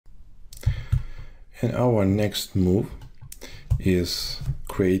And our next move is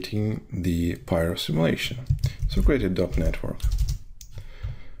creating the pyro simulation. So create a dot network.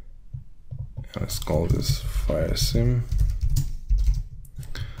 And let's call this fire sim.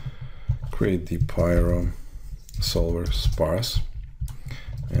 Create the pyro solver sparse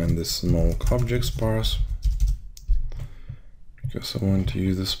and the smoke object sparse, because I want to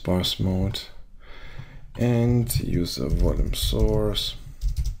use the sparse mode, and use a volume source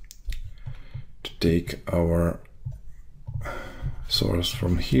to take our source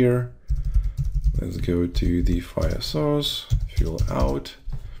from here. Let's go to the fire source, fuel out,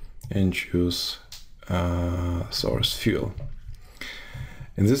 and choose source fuel.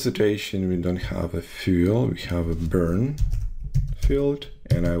 In this situation, we don't have a fuel, we have a burn field,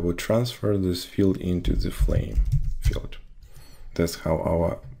 and I will transfer this field into the flame field. That's how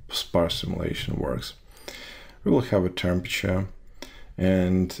our sparse simulation works. We will have a temperature,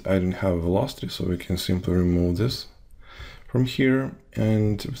 and I don't have a velocity, so we can simply remove this from here.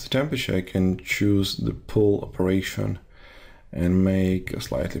 And with the temperature, I can choose the pull operation and make a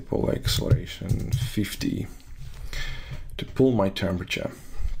slightly pull acceleration 50 to pull my temperature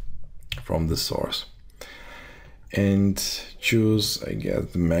from the source, and choose, I guess,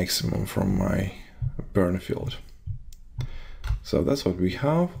 the maximum from my burn field. So that's what we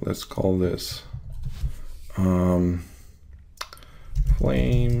have. Let's call this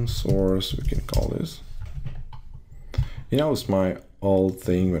flame source. We can call this, you know, it's my old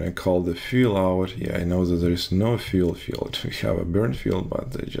thing when I call the fuel out. Yeah, I know that there is no fuel field. We have a burn field,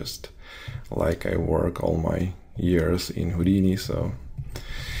 but they just like I work all my years in Houdini. So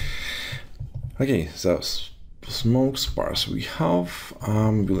okay, so smoke sparse we have.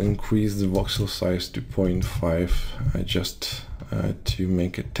 We'll increase the voxel size to 0.5 just to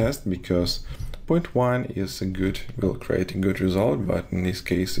make a test, because 0.1 is a good, will create a good result, but in this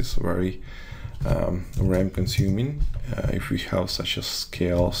case it's very RAM consuming if we have such a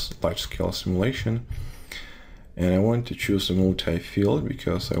large scale simulation. And I want to choose a multi-field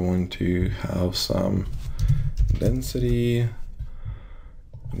because I want to have some density,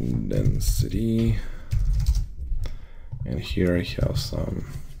 and here I have some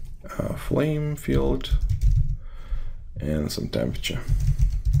flame field and some temperature.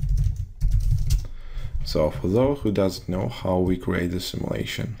 So for those who doesn't know how we create the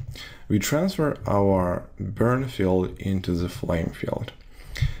simulation, we transfer our burn field into the flame field,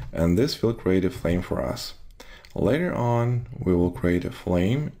 and this will create a flame for us. Later on, we will create a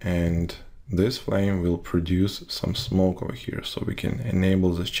flame, and this flame will produce some smoke over here, so we can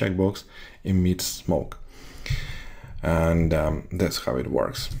enable this checkbox, emit smoke. And that's how it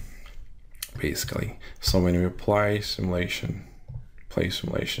works, basically. So when we apply simulation, play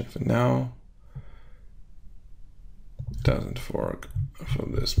simulation for now, it doesn't work for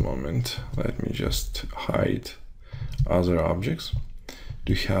this moment. Let me just hide other objects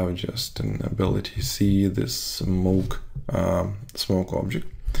to have just an ability to see this smoke object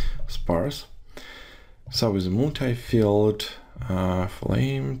sparse. So with a multi-field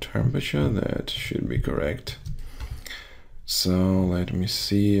flame temperature, that should be correct. So let me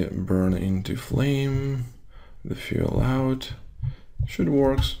see, burn into flame, the fuel out, should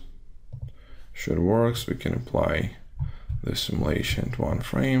works. We can apply the simulation to one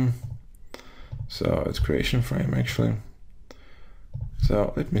frame. So it's creation frame actually.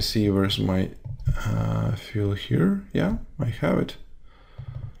 So let me see, where's my fuel here? Yeah, I have it.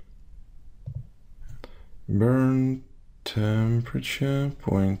 Burn temperature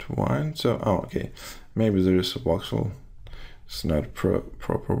 0.1. So, oh, okay, maybe there is a voxel. It's not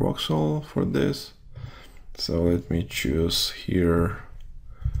proper voxel for this. So let me choose here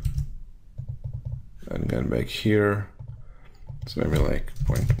and get back here. So maybe like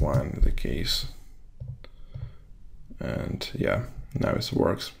 0.1 is the case. And yeah, now it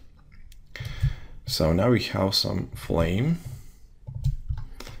works. So now we have some flame.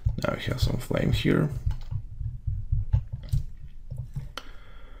 Now we have some flame here.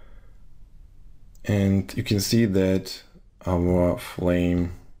 And you can see that our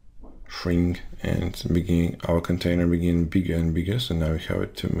flame shrink and our container begin bigger and bigger. So now we have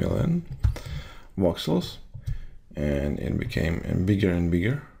it 2 million voxels, and it became bigger and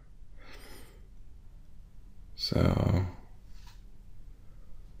bigger. So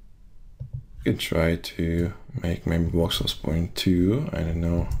you could try to make maybe voxels 0.2. I don't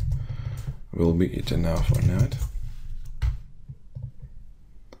know, will be it enough or not.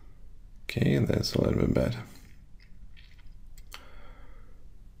 Okay, that's a little bit better.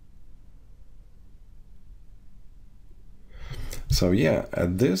 So yeah,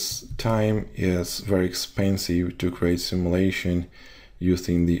 at this time it's very expensive to create simulation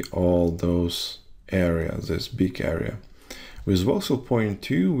using all those area, this big area. With voxel point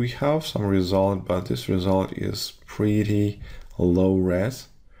 2, we have some result, but this result is pretty low res.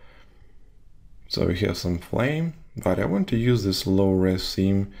 So we have some flame, but I want to use this low res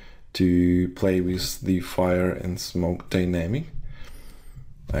theme to play with the fire and smoke dynamic.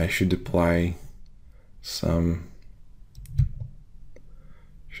 I should apply some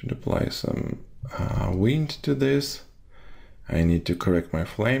wind to this. I need to correct my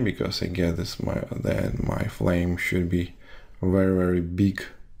flame because I get this that my flame should be very big.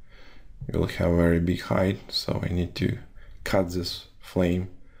 It will have very big height, so I need to cut this flame.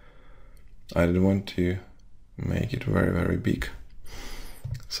 I don't want to make it very big,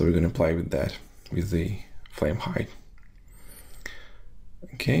 so we're gonna play with that, with the flame height.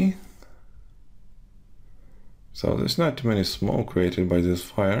 Okay, so there's not too many smoke created by this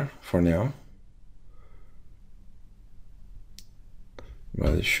fire for now,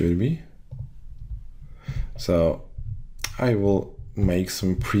 but it should be. So I will make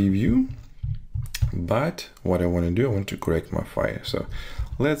some preview, but what I want to do, I want to correct my fire. So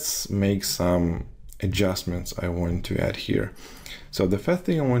let's make some adjustments I want to add here. So the first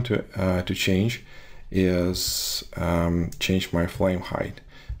thing I want to change is change my flame height.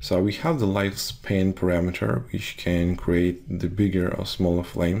 So we have the lifespan parameter, which can create the bigger or smaller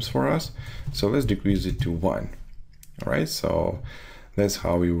flames for us. So let's decrease it to 1. All right, so that's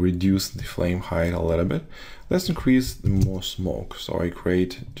how we reduce the flame height a little bit. Let's increase the more smoke. So I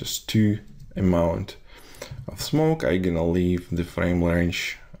create just 2 amount of smoke. I'm gonna leave the frame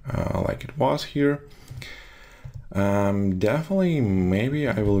range like it was here. Definitely, maybe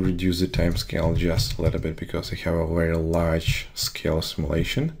I will reduce the time scale just a little bit because I have a very large scale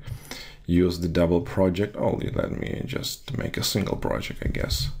simulation. Use the double project only. Let me just make a single project, I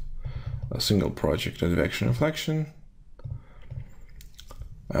guess. A single project advection reflection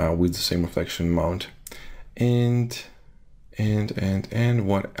with the same reflection amount. And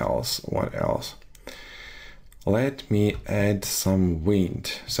what else? Let me add some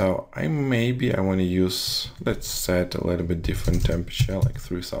wind. So I want to use, let's set a little bit different temperature, like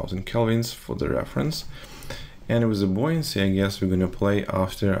 3000 kelvins for the reference. And with the buoyancy, I guess we're gonna play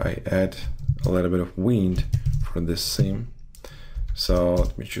after I add a little bit of wind for this sim. So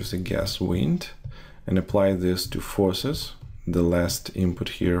let me choose a gas wind and apply this to forces, the last input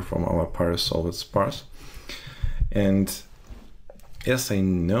here from our pyrosolid sparse. And yes, I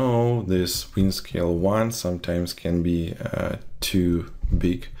know this wind scale 1 sometimes can be too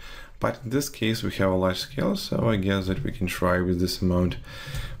big, but in this case we have a large scale, so I guess that we can try with this amount.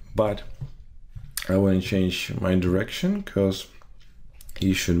 But I want to change my direction because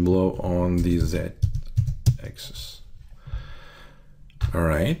it should blow on the Z axis. All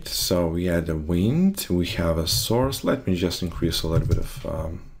right, so we add a wind, we have a source. Let me just increase a little bit of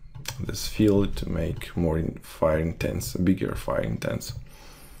this field to make more fire intense, bigger fire intense.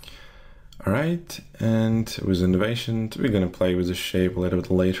 All right, and with innovation, we're gonna play with the shape a little bit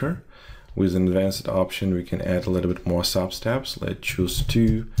later. With an advanced option, we can add a little bit more sub-steps. Let's choose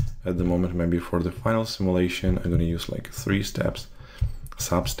 2 at the moment. Maybe for the final simulation, I'm gonna use like 3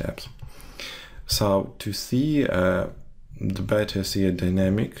 sub-steps. So to see the better see a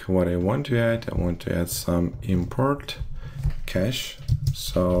dynamic, what I want to add some import cache.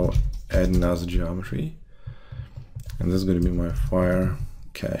 So add another geometry, and this is going to be my fire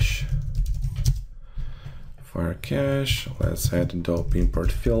cache. Let's add dope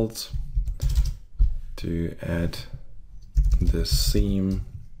import fields to add this theme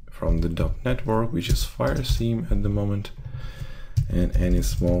from the dope network, which is fire theme at the moment. And any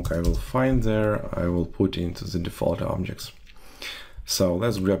smoke I will find there, I will put into the default objects. So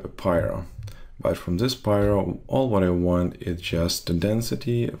let's grab a pyro. But from this pyro, all what I want is just the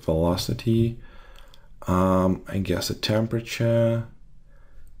density, velocity, I guess a temperature,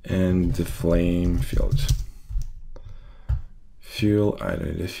 and the flame field. Fuel, I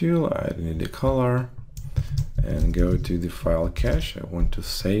don't need a fuel, I don't need a color. And go to the file cache. I want to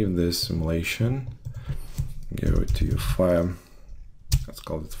save this simulation. Go to file, let's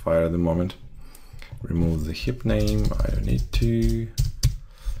call it fire at the moment. Remove the heap name, I don't need to.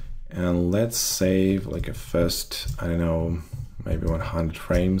 And let's save like a first, I don't know, maybe 100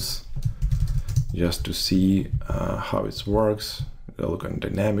 frames just to see how it works. It'll look on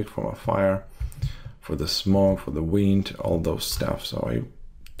dynamic from a fire, for the smoke, for the wind, all those stuff. So I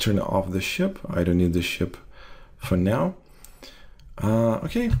turn off the ship. I don't need the ship for now.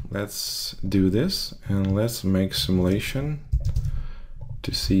 Okay, let's do this and let's make simulation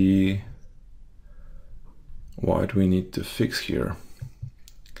to see what we need to fix here.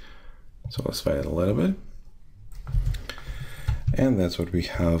 So let's fight it a little bit. And that's what we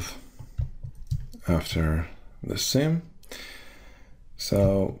have after the sim.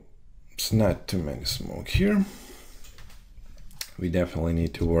 So it's not too many smoke here. We definitely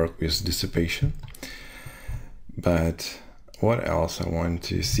need to work with dissipation. But what else I want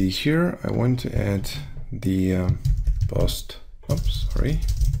to see here? I want to add the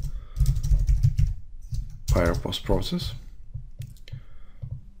fire post process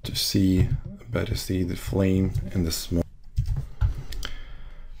to better see the flame and the smoke.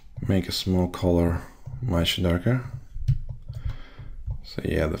 Make a smoke color much darker. So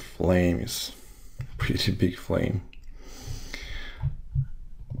yeah, the flame is pretty big flame.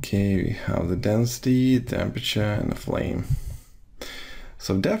 Okay, we have the density, temperature, and the flame.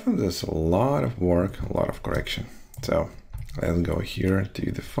 So definitely there's a lot of work, a lot of correction. So let's go here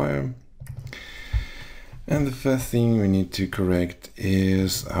to the fire. And the first thing we need to correct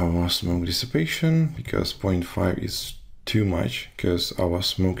is our smoke dissipation, because 0.5 is too much, because our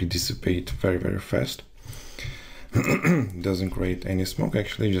smoke dissipates very, very fast. Doesn't create any smoke,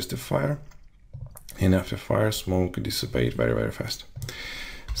 actually, just a fire. And after fire, smoke dissipates very, very fast.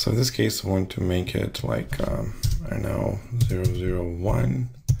 So in this case, I want to make it like, I don't know, 001.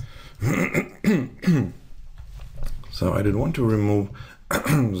 So I did want to remove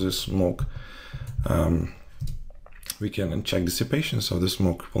the smoke. We can uncheck dissipation, so the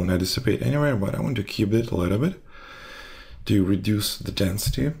smoke will not dissipate anywhere, but I want to keep it a little bit to reduce the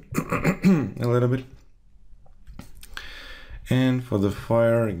density a little bit. And for the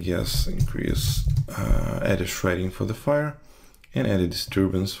fire, yes, increase, add a shredding for the fire, and add a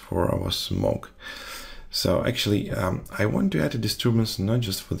disturbance for our smoke. So actually, I want to add a disturbance not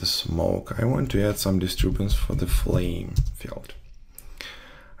just for the smoke, I want to add some disturbance for the flame field.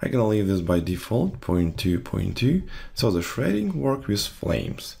 I'm gonna leave this by default, 0.2, 0.2. So the shredding work with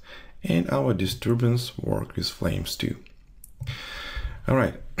flames, and our disturbance work with flames too. All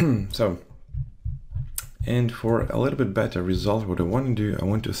right, so, and for a little bit better result, what I want to do, I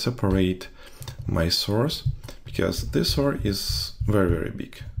want to separate my source, because this source is very, very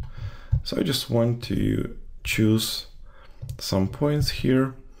big. So I just want to choose some points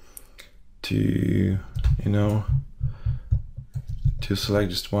here to, to select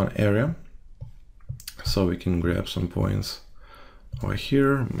just one area. So we can grab some points over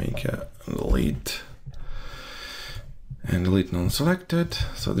here, make a delete, and delete non-selected.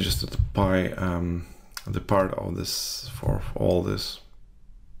 So just the part of this for all this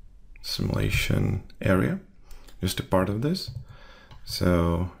simulation area, just a part of this.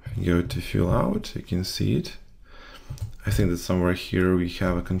 So if you go to fill out, you can see it. I think that somewhere here we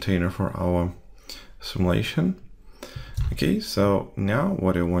have a container for our simulation. Okay, so now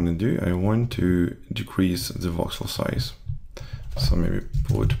what I want to do, I want to decrease the voxel size. So maybe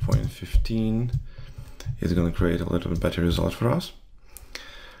put 0.15. It's going to create a little bit better result for us.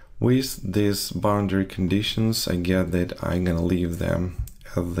 With these boundary conditions, I get that I'm going to leave them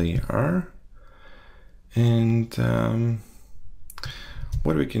as they are. And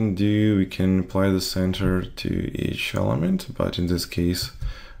what we can do, we can apply the center to each element, but in this case,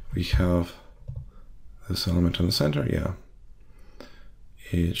 we have this element on the center. Yeah,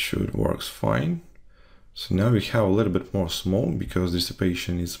 it should work fine. So now we have a little bit more smoke because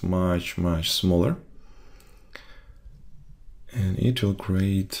dissipation is much, much smaller. And it will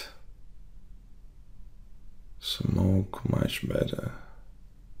create smoke much better.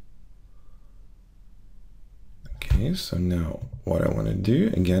 Okay, so now what I want to do,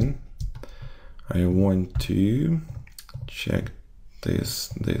 again, I want to check this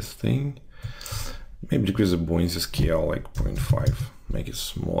thing. Maybe decrease the buoyancy scale like 0.5, make it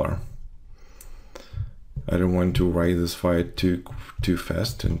smaller. I don't want to write this file too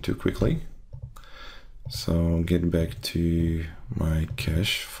fast and too quickly. So get back to my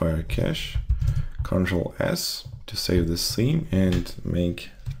cache, fire cache, Ctrl S to save the scene and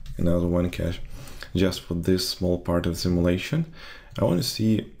make another one cache just for this small part of the simulation. I want to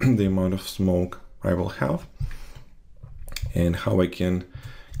see the amount of smoke I will have and how I can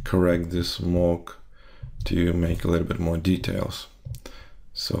correct this smoke to make a little bit more details.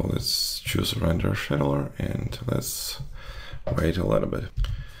 So let's choose render scheduler and let's wait a little bit.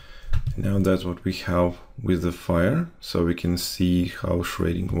 Now that's what we have with the fire, so we can see how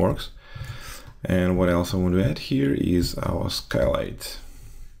shading works. And what else I want to add here is our skylight.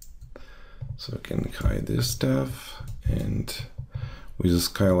 So I can hide this stuff, and with the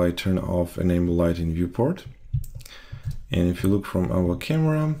skylight turn off enable light in viewport. And if you look from our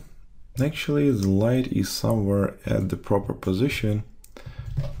camera, actually the light is somewhere at the proper position.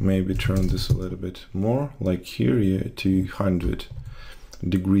 Maybe turn this a little bit more, like here, yeah, to 100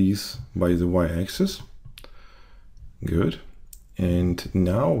 degrees by the y-axis. Good. And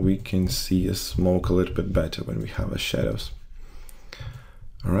now we can see a smoke a little bit better when we have a shadows.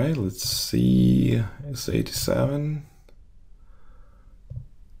 All right, let's see, it's 87.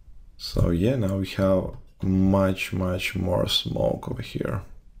 So yeah, now we have much more smoke over here.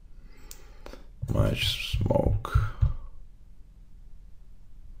 Much smoke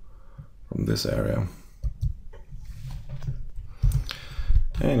from this area.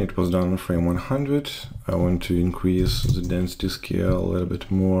 And it was done on frame 100. I want to increase the density scale a little bit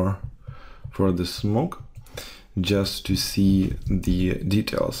more for the smoke, just to see the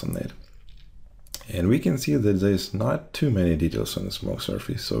details on it. And we can see that there's not too many details on the smoke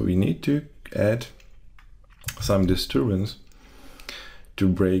surface, so we need to add some disturbance to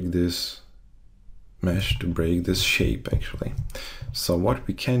break this mesh, to break this shape actually. So what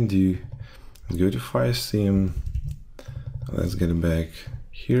we can do is go to Fire Sim, let's get it back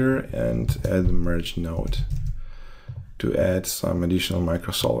here and add the merge node to add some additional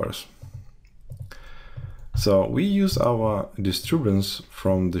microsolvers. So we use our disturbance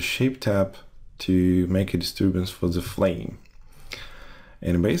from the shape tab to make a disturbance for the flame.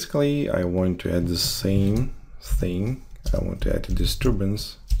 And basically I want to add the same thing. I want to add a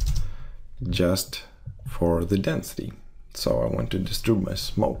disturbance just for the density. So I want to disturb my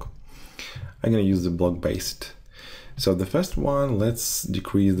smoke. I'm going to use the block based. So the first one, let's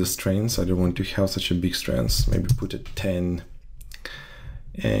decrease the strengths. I don't want to have such a big strengths. Maybe put it 10.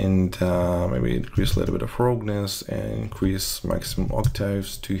 And maybe increase a little bit of roughness and increase maximum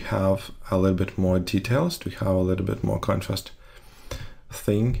octaves to have a little bit more details, to have a little bit more contrast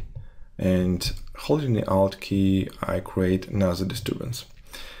thing. And holding the Alt key, I create another disturbance.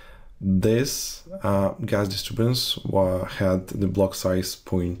 This gas disturbance had the block size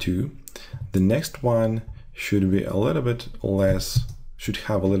 0.2. The next one should be a little bit less, should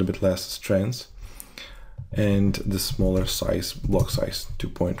have a little bit less strength, and the smaller size, block size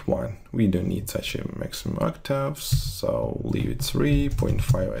 2.1. We don't need such a maximum octaves, so leave it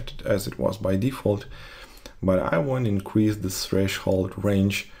 3.5 as it was by default. But I want to increase the threshold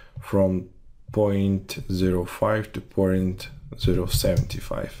range from 0.05 to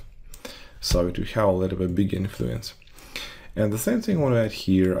 0.075. So it will have a little bit big influence. And the same thing I want to add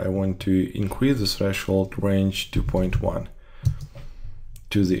here, I want to increase the threshold range to 0.1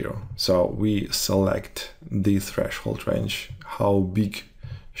 to 0. So we select the threshold range, how big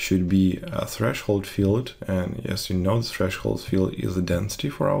should be a threshold field. And as you know, the threshold field is the density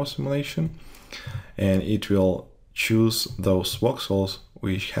for our simulation. And it will choose those voxels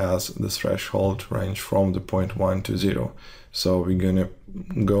which has the threshold range from the 0.1 to 0. So we're gonna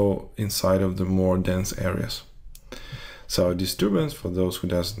go inside of the more dense areas. So disturbance, for those who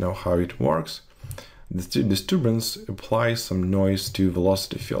doesn't know how it works, the disturbance applies some noise to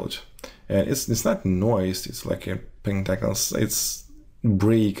velocity field. And it's not noise, it's like a pentacle, it's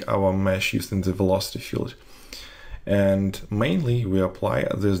break our mesh using the velocity field. And mainly we apply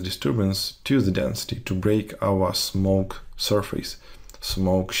this disturbance to the density to break our smoke surface,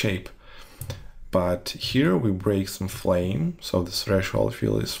 smoke shape. But here we break some flame, so the threshold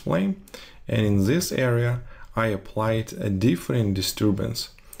field is flame. And in this area, I applied a different disturbance.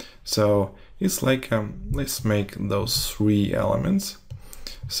 So it's like, let's make those 3 elements.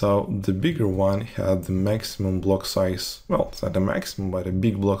 So the bigger one had the maximum block size, well, it's not a maximum, but a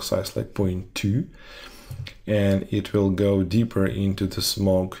big block size like 0.2. And it will go deeper into the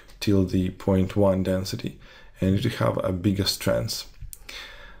smoke till the 0.1 density, and it will have a bigger strength.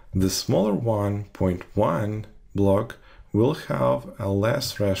 The smaller one, 0.1 block, will have a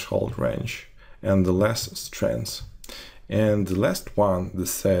less threshold range and the less strength. And the last one, the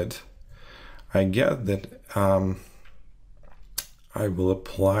Z, I get that I will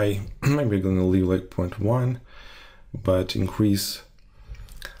apply, maybe I'm gonna leave like 0.1, but increase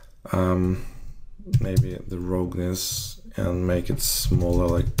maybe the roughness and make it smaller,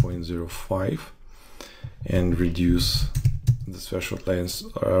 like 0.05, and reduce the threshold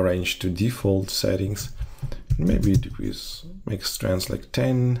range to default settings. Maybe decrease, make strength like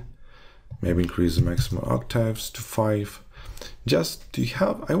 10, maybe increase the maximum octaves to 5. Just to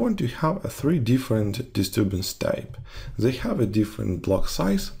have, I want to have 3 different disturbance type. They have a different block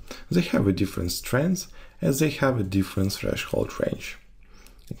size, they have a different strength, and they have a different threshold range.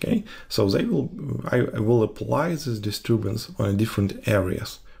 Okay, so I will apply this disturbance on different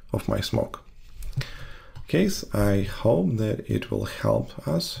areas of my smoke. Okay, so I hope that it will help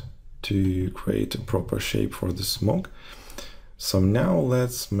us to create a proper shape for the smoke. So now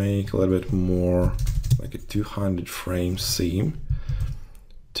let's make a little bit more like a 200 frame scene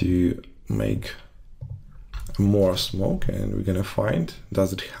to make more smoke, and we're gonna find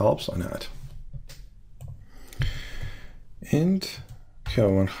does it helps or not. And have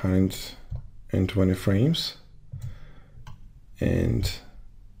 120 frames. And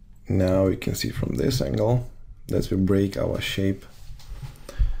now you can see from this angle that we break our shape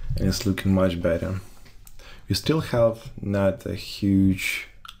and it's looking much better. We still have not a huge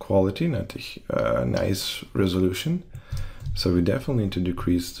quality, not a nice resolution. So we definitely need to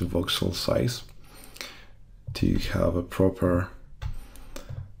decrease the voxel size to have a proper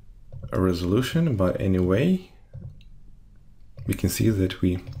resolution. But anyway, we can see that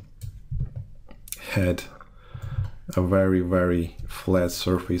we had a very flat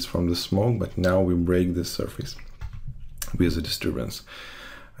surface from the smoke, but now we break this surface with a disturbance.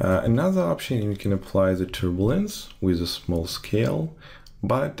 Another option, you can apply the turbulence with a small scale,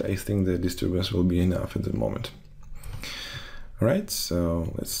 but I think the disturbance will be enough at the moment. All right,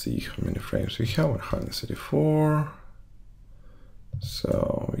 so let's see how many frames we have. 134.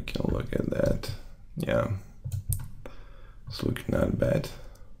 So we can look at that. Yeah, it's looking not bad.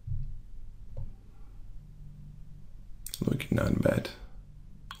 Looking not bad.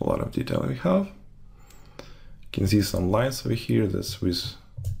 A lot of detail we have. You can see some lines over here. That's with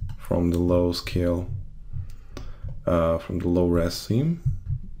from the low scale, from the low res seam.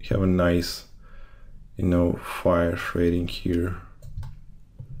 You have a nice, you know, fire shading here.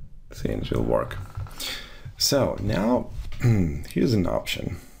 See, it will work. So now here's an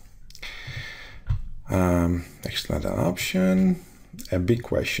option. Actually, not an option. A big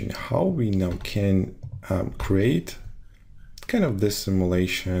question: how we now can create kind of this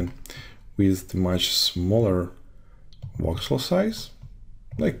simulation with much smaller voxel size,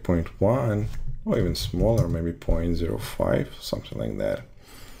 like 0.1 or even smaller, maybe 0.05, something like that,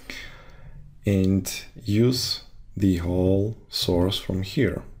 and use the whole source from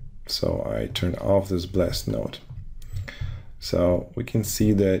here. So I turn off this blast node. So we can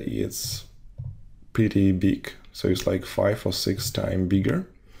see that it's pretty big. So it's like 5 or 6 times bigger.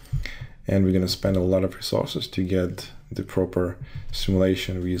 And we're going to spend a lot of resources to get the proper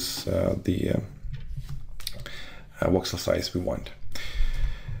simulation with the voxel size we want.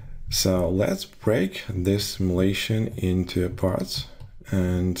 So let's break this simulation into parts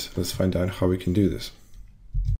and let's find out how we can do this.